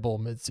to Red Bull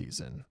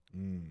mid-season.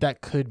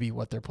 That could be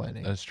what they're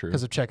planning. That's true.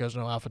 Because of Checo's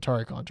no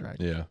AlphaTauri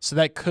contract. Yeah. So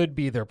that could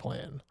be their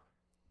plan.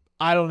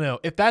 I don't know.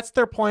 If that's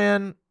their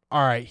plan,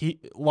 all right,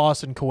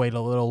 Lawson can wait a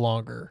little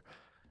longer.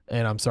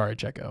 And I'm sorry,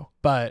 Checo.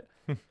 But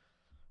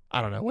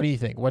I don't know. What do you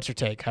think? What's your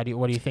take?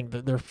 What do you think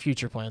that their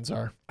future plans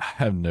are? I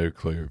have no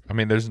clue. I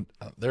mean,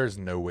 there's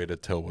no way to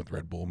tell with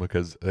Red Bull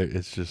because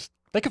it's just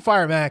they could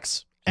fire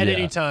Max at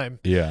any time.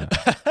 Yeah.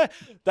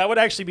 That would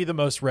actually be the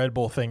most Red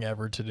Bull thing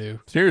ever to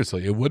do.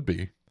 Seriously, it would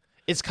be.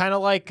 It's kind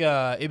of like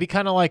it'd be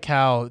kind of like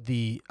how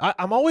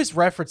I'm always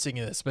referencing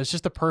this, but it's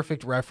just the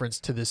perfect reference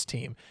to this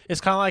team.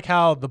 It's kind of like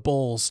how the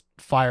Bulls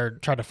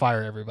tried to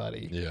fire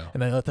everybody,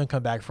 and they let them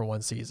come back for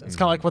one season. It's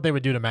kind of like what they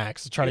would do to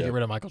Max to try to get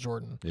rid of Michael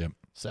Jordan. Yep.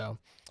 So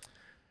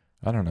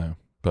I don't know,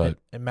 but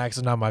and Max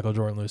is not Michael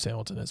Jordan. Lewis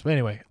Hamilton is. But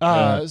anyway,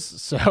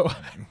 so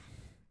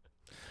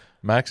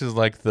Max is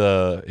like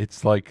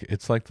it's like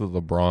the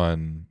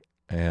LeBron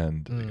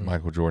and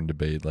Michael Jordan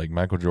debate. Like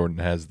Michael Jordan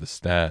has the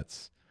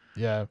stats.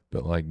 Yeah.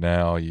 But like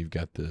now you've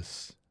got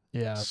this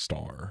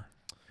star.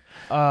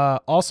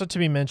 Also to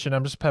be mentioned,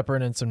 I'm just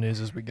peppering in some news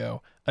as we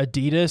go.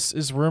 Adidas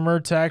is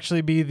rumored to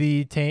actually be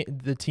the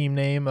team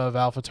name of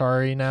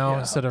AlphaTauri now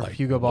instead of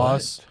Hugo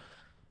Boss.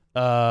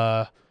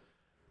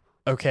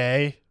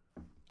 Okay.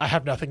 I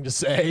have nothing to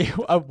say.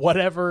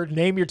 Whatever.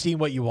 Name your team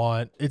what you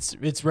want.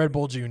 It's Red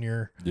Bull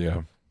Jr.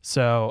 Yeah.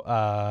 So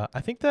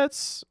I think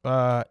that's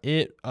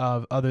it.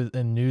 Other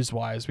than news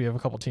wise, we have a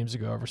couple teams to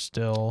go over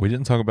still. We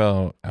didn't talk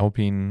about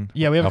Alpine.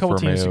 Yeah, we have a couple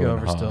teams to Romeo go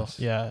over and still. Haas.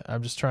 Yeah,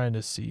 I'm just trying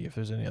to see if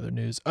there's any other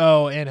news.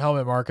 Oh, and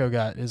Helmut Marko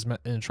is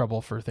in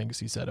trouble for things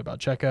he said about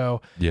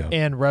Checo. Yeah.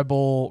 And Red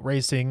Bull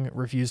Racing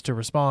refused to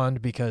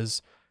respond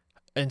because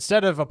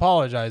instead of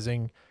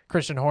apologizing,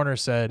 Christian Horner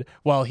said,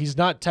 well, he's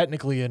not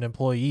technically an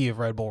employee of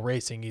Red Bull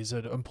Racing. He's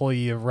an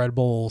employee of Red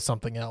Bull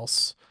something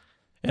else.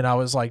 And I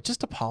was like,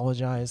 just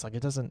apologize. Like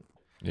it doesn't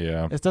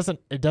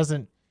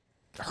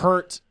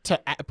hurt to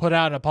put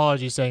out an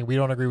apology saying we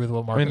don't agree with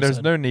what Marco I mean, there's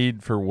said. no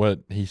need for what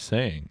he's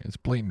saying. It's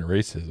blatant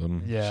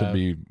racism. Yeah. Should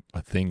be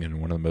a thing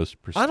in one of the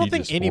most prestigious I don't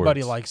think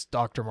anybody sports. likes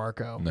Dr.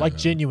 Marco. No, like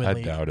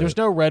genuinely. I doubt There's it.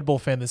 no Red Bull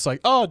fan that's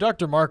like, oh,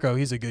 Dr. Marco,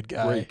 he's a good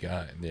guy. Great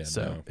guy. Yeah.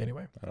 So no.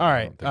 anyway. I All don't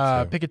right. think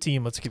so. Pick a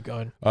team. Let's keep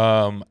going.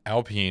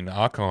 Alpine,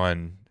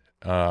 Ocon,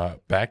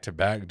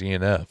 back-to-back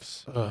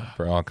DNFs Ugh.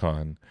 for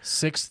Ocon.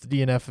 6th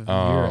DNF of the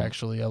year,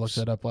 actually. I looked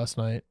that up last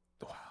night.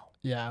 Wow.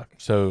 Yeah.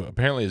 So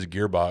apparently his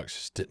gearbox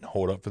just didn't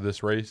hold up for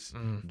this race.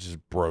 Mm. It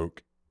just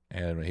broke,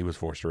 and he was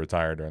forced to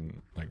retire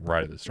during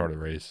right at the start of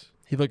the race.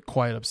 He looked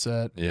quite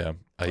upset. Yeah,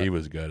 he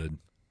was gutted.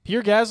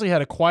 Pierre Gasly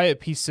had a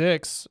quiet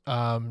P6.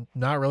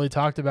 Not really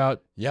talked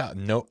about. Yeah,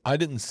 no, I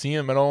didn't see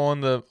him at all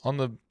on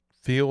the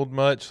field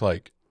much.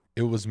 Like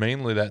it was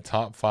mainly that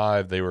top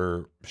 5 they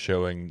were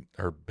showing,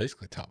 or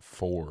basically top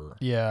 4.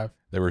 Yeah.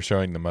 They were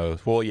showing the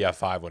most. Well, yeah,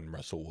 5 when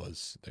Russell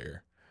was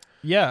there.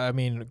 Yeah. I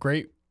mean,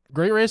 great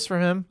race for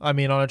him. I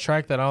mean, on a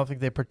track that I don't think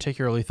they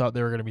particularly thought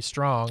they were going to be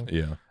strong.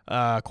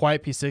 Yeah.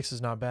 Quiet P6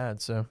 is not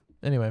bad. So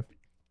anyway.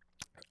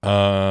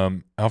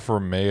 Alfa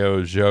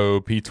Romeo,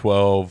 Joe,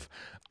 P12.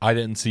 I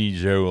didn't see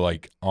Joe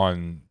like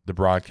on the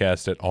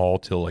broadcast at all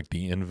till like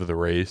the end of the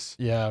race.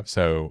 Yeah.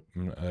 So,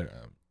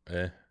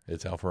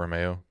 it's Alfa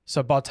Romeo.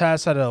 So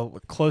Bottas had a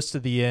close to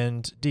the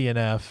end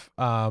DNF.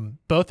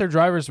 Both their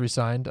drivers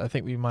resigned. I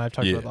think we might have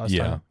talked about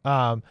last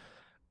time.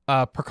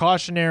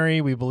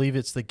 Precautionary, we believe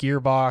it's the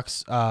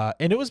gearbox.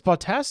 And it was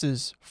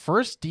Bottas's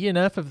first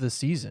DNF of the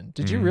season.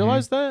 Did you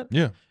realize that?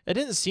 Yeah. It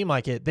didn't seem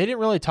like it. They didn't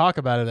really talk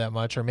about it that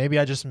much, or maybe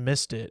I just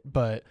missed it.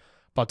 But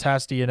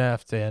Bottas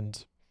DNF'd,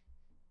 and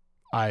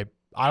I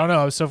don't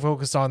know. I was so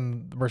focused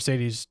on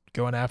Mercedes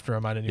going after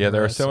him. I didn't. Even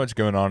There was realize. so much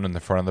going on in the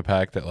front of the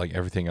pack that like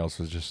everything else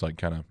was just like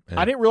kind of.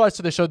 I didn't realize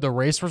till they showed the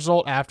race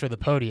result after the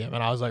podium,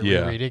 and I was like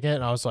rereading it,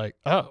 and I was like,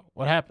 oh,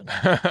 what happened?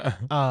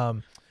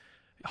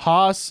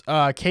 Haas,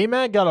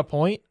 K-Mag got a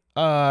point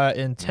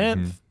in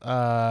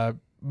 10th,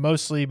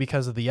 mostly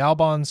because of the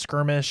Albon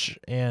skirmish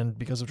and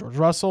because of George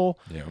Russell.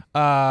 Yeah.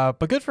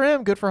 But good for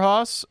him. Good for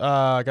Haas.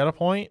 Got a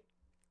point.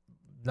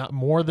 Not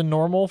more than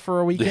normal for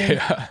a weekend.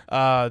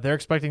 Yeah. They're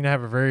expecting to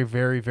have a very,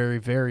 very, very,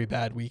 very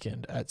bad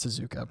weekend at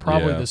Suzuka.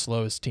 Probably Yeah. the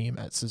slowest team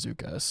at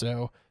Suzuka.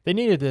 So they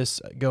needed this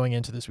going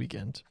into this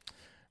weekend.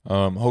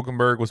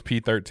 Hulkenberg was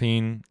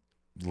P13.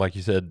 Like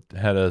you said,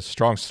 had a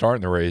strong start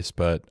in the race,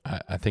 but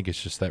I think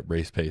it's just that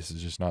race pace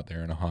is just not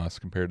there in a Haas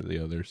compared to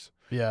the others.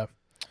 Yeah.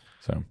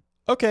 So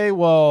Okay,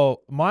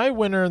 well, my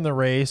winner in the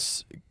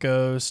race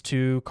goes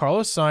to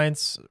Carlos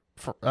Sainz.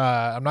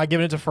 I'm not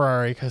giving it to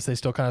Ferrari because they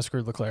still kind of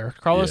screwed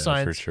Leclerc. Carlos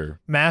Sainz, for sure.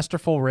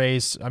 masterful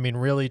race. I mean,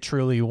 really,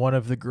 truly one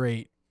of the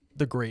great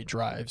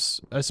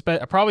drives.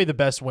 Probably the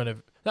best win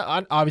of,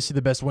 obviously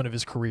the best win of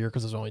his career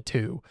because there's only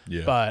 2.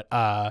 Yeah. But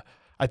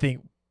I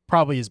think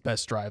probably his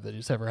best drive that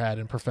he's ever had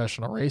in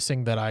professional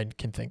racing that I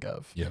can think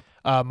of. Yep.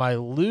 My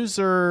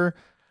loser,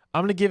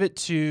 I'm going to give it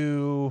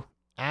to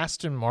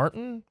Aston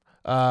Martin.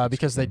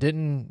 Because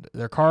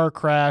their car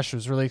crashed. It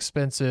was really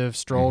expensive.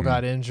 Stroll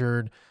got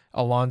injured.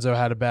 Alonso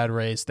had a bad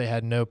race. They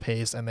had no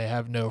pace, and they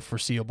have no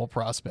foreseeable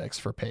prospects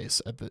for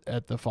pace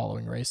at the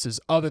following races,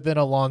 other than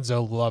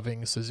Alonso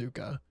loving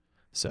Suzuka.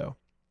 So,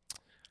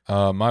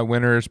 my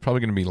winner is probably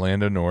going to be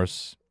Lando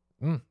Norris.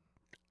 Mm.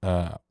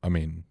 I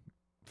mean,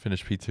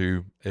 finish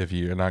P2. If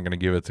you're not going to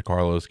give it to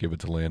Carlos, give it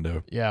to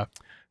Lando. yeah.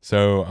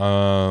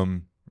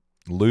 So,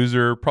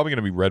 loser probably going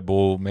to be Red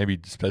Bull, maybe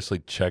especially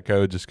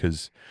Checo, just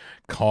because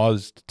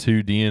caused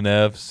 2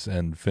 DNFs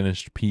and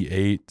finished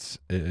P8.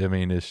 I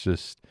mean, it's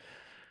just,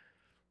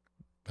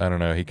 I don't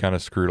know. He kind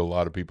of screwed a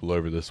lot of people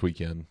over this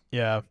weekend.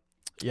 Yeah.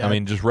 Yeah. I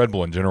mean, just Red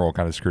Bull in general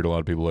kind of screwed a lot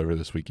of people over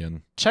this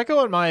weekend.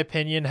 Checo, in my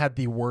opinion, had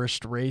the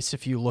worst race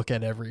if you look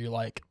at every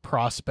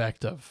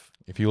prospect of.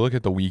 If you look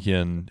at the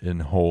weekend in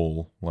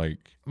whole,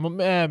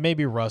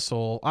 Maybe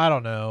Russell. I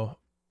don't know.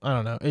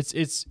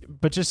 It's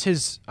but just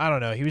his. I don't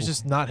know. He was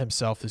just not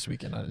himself this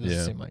weekend. It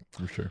doesn't seem like.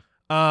 For sure.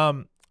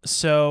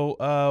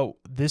 So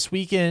this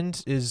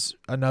weekend is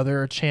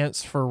another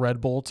chance for Red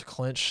Bull to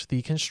clinch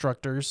the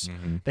constructors.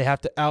 They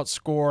have to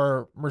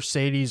outscore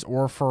Mercedes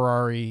or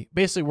Ferrari,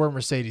 basically where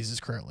Mercedes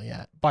is currently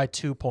at, by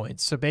 2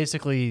 points. So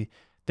basically,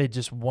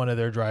 one of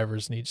their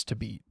drivers needs to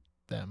beat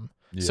them.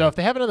 Yeah. So if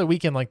they have another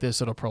weekend like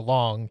this, it'll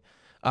prolong.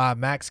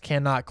 Max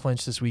cannot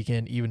clinch this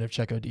weekend, even if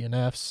Checo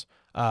DNFs,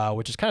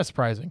 which is kind of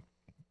surprising.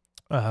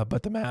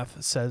 But the math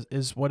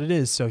is what it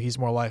is. So he's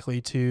more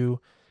likely to.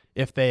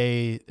 If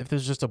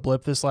there's just a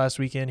blip this last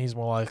weekend, he's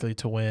more likely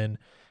to win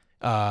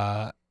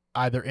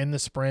either in the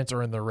sprint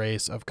or in the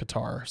race of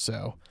Qatar.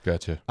 So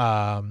Gotcha.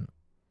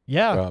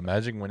 Yeah.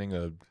 Imagine winning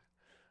a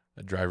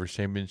driver's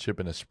championship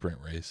in a sprint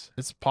race.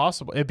 It's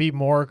possible. It'd be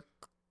more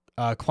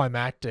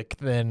climactic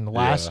than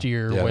last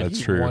year when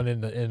he won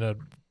in a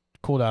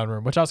cool down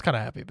room, which I was kind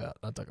of happy about.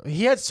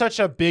 He had such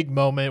a big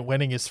moment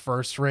winning his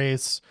first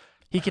race.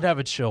 He could have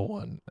a chill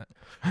one.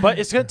 But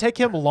it's going to take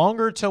him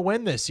longer to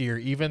win this year,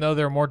 even though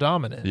they're more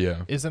dominant.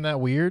 Yeah. Isn't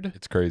that weird?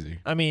 It's crazy.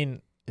 I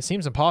mean, it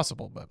seems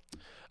impossible, but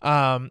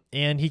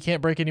And he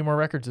can't break any more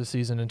records this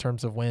season in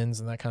terms of wins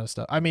and that kind of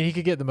stuff. I mean, he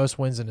could get the most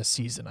wins in a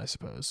season, I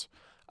suppose.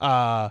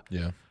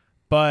 Yeah.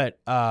 But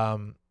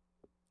I'm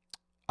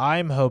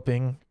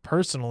hoping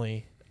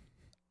personally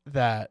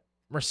that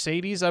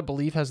Mercedes, I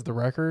believe, has the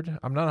record.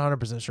 I'm not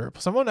 100% sure.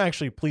 Someone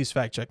actually please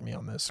fact check me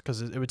on this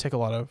because it would take a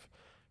lot of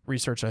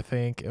research, I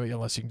think,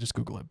 unless you can just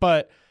Google it.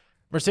 But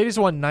Mercedes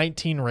won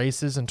 19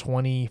 races in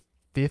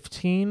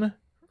 2015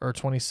 or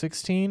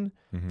 2016,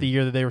 the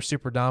year that they were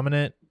super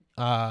dominant.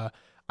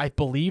 I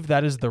believe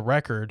that is the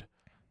record.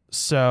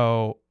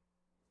 So,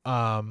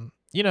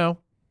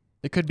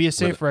 it could be a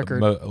safe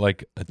record.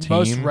 Like a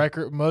team?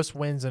 Most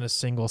wins in a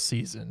single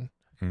season.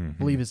 I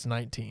believe it's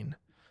 19.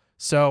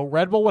 So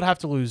Red Bull would have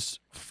to lose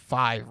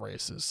 5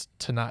 races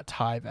to not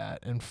tie that,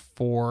 and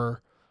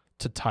 4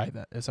 to tie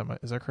that. Is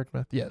that correct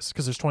math? Yes,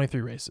 because there's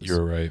 23 races.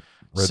 You're right.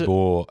 Red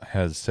Bull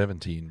has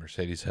 17.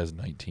 Mercedes has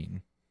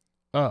 19.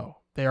 Oh,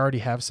 they already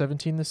have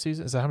 17 this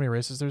season? Is that how many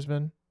races there's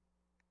been?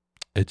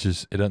 It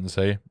doesn't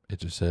say. It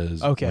just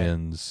says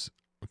wins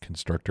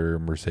constructor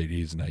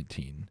Mercedes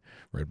 19,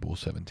 Red Bull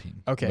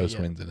 17. Okay, most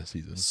wins in a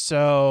season.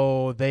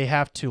 So they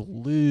have to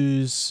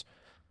lose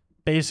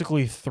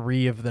basically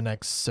 3 of the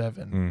next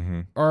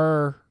 7,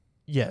 or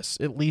yes,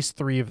 at least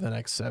 3 of the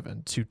next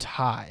 7 to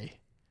tie.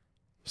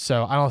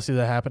 So I don't see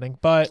that happening.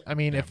 But I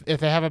mean, if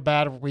they have a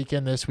bad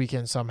weekend this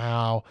weekend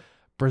somehow,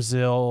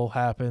 Brazil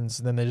happens,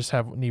 then they just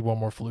need one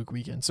more fluke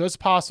weekend. So it's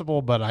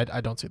possible, but I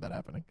don't see that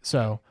happening.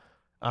 So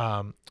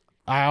I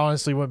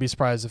honestly wouldn't be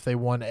surprised if they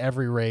won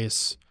every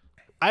race.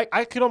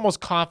 I could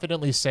almost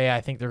confidently say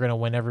I think they're going to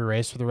win every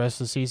race for the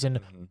rest of the season,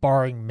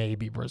 barring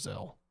maybe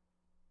Brazil.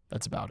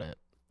 That's about it,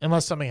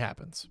 unless something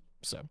happens.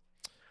 So,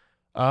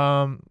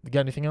 you got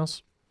anything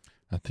else?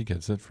 I think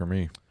that's it for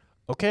me.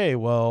 Okay,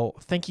 well,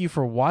 thank you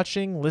for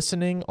watching,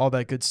 listening, all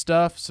that good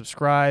stuff.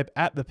 Subscribe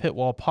at the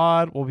Pitwall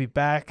Pod. We'll be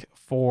back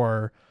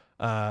for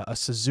a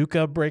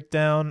Suzuka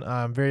breakdown.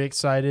 I'm very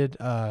excited,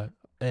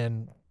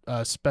 and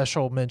a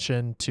special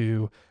mention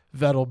to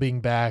Vettel being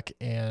back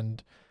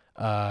and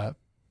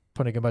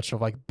putting a bunch of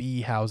like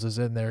bee houses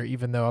in there,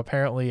 even though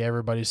apparently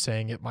everybody's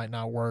saying it might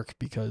not work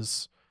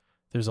because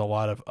there's a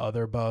lot of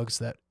other bugs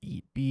that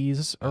eat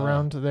bees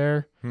around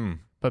there.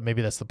 But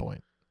maybe that's the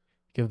point.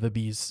 Give the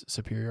bees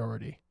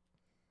superiority.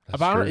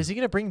 Is he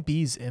going to bring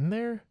bees in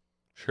there?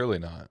 Surely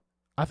not.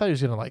 I thought he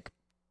was going to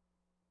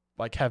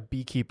like have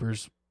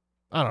beekeepers.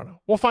 I don't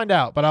know. We'll find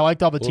out. But I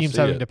liked all the teams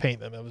having to paint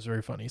them. It was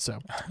very funny. So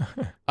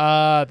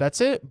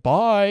that's it.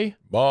 Bye.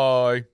 Bye.